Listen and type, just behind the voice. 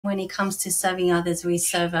when it comes to serving others, we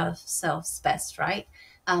serve ourselves best, right?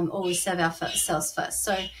 Or we serve ourselves first.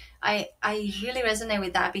 So I really resonate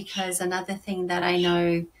with that, because another thing that I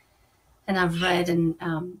know and I've read and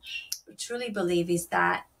truly believe is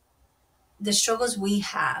that the struggles we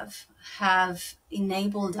have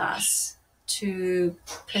enabled us to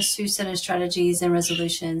pursue certain strategies and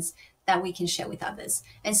resolutions that we can share with others.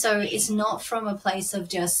 And so it's not from a place of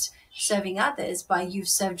just serving others, but you've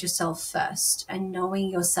served yourself first, and knowing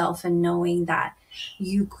yourself and knowing that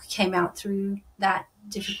you came out through that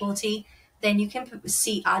difficulty, then you can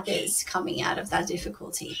see others coming out of that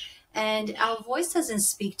difficulty. And our voice doesn't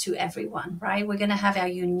speak to everyone, right? We're going to have our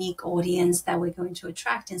unique audience that we're going to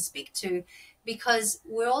attract and speak to, because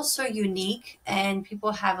we're all so unique, and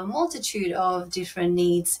people have a multitude of different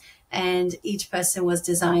needs, and each person was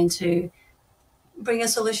designed to bring a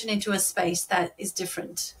solution into a space that is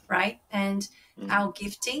different, right? And our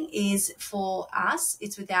gifting is for us,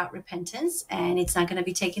 it's without repentance, and it's not going to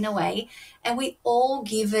be taken away. And we all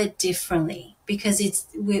give it differently, because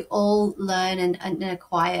we all learn and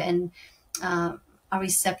acquire and are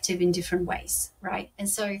receptive in different ways, right? And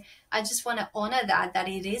so I just want to honor that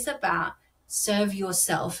it is about serve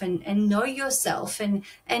yourself and know yourself, and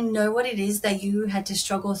know what it is that you had to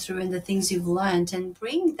struggle through and the things you've learned, and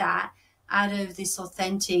bring that out of this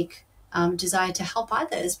authentic desire to help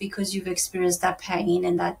others, because you've experienced that pain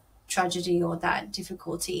and that tragedy or that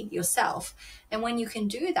difficulty yourself. And when you can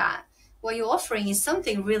do that, what you're offering is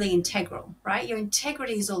something really integral, right? Your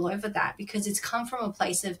integrity is all over that, because it's come from a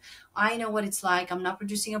place of, I know what it's like. I'm not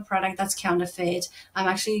producing a product that's counterfeit. I'm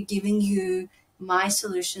actually giving you my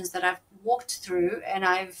solutions that I've walked through and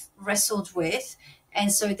I've wrestled with.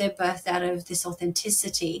 And so they're birthed out of this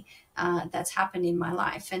authenticity that's happened in my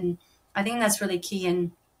life. And I think that's really key.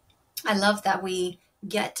 And I love that we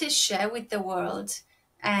get to share with the world,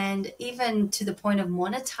 and even to the point of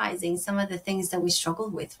monetizing some of the things that we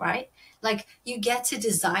struggled with, right? Like, you get to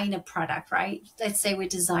design a product, right? Let's say we're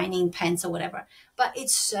designing pens or whatever, but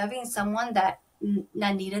it's serving someone that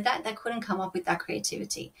needed that couldn't come up with that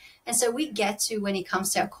creativity. And so we get to, when it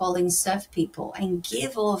comes to our calling, serve people and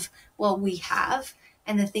give of what we have,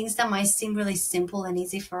 and the things that might seem really simple and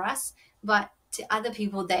easy for us, but to other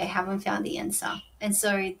people, they haven't found the answer. And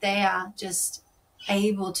so they are just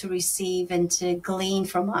able to receive and to glean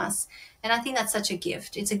from us. And I think that's such a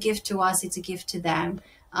gift. It's a gift to us. It's a gift to them.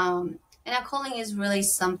 And our calling is really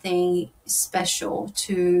something special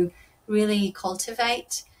to really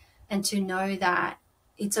cultivate, and to know that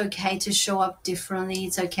it's okay to show up differently.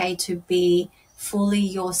 It's okay to be fully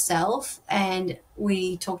yourself. And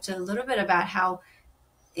we talked a little bit about how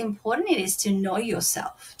important it is to know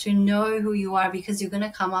yourself, to know who you are, because you're going to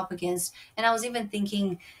come up against. And I was even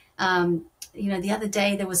thinking, the other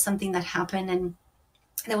day there was something that happened, and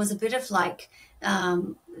there was a bit of like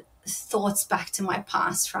thoughts back to my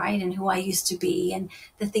past, right? And who I used to be, and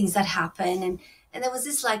the things that happen. And there was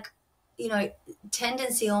this like,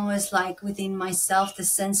 tendency almost like within myself, the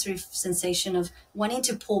sensory sensation of wanting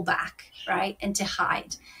to pull back, right? And to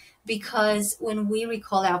hide. Because when we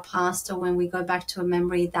recall our past, or when we go back to a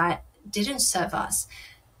memory that didn't serve us,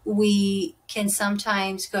 we can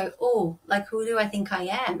sometimes go, oh, like, who do I think I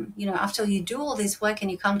am? After you do all this work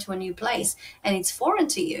and you come to a new place and it's foreign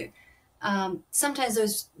to you,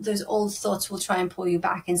 sometimes those old thoughts will try and pull you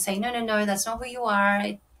back and say, no, that's not who you are.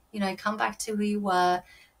 Come back to who you were,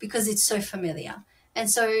 because it's so familiar. And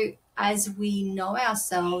so as we know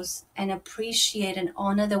ourselves and appreciate and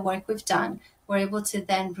honor the work we've done, we're able to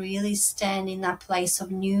then really stand in that place of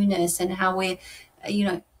newness, and how we're,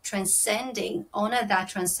 transcending, honor that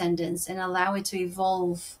transcendence and allow it to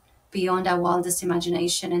evolve beyond our wildest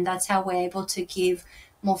imagination. And that's how we're able to give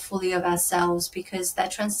more fully of ourselves, because that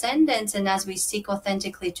transcendence, and as we seek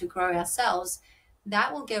authentically to grow ourselves,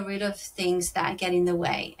 that will get rid of things that get in the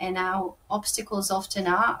way. And our obstacles often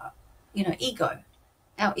are, ego.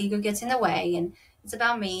 Our ego gets in the way, and it's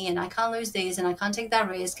about me, and I can't lose this, and I can't take that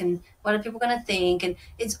risk, and what are people going to think? And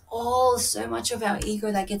it's all so much of our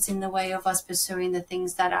ego that gets in the way of us pursuing the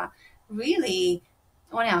things that are really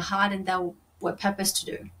on our heart and that we're purposed to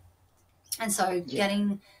do. And so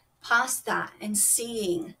getting past that and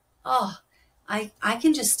seeing, I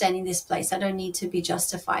can just stand in this place. I don't need to be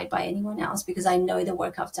justified by anyone else, because I know the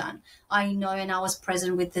work I've done. I know, and I was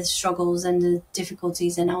present with the struggles and the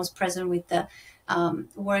difficulties, and I was present with the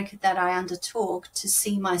work that I undertook to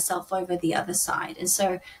see myself over the other side. And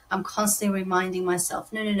so I'm constantly reminding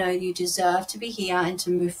myself, no, you deserve to be here and to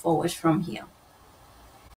move forward from here.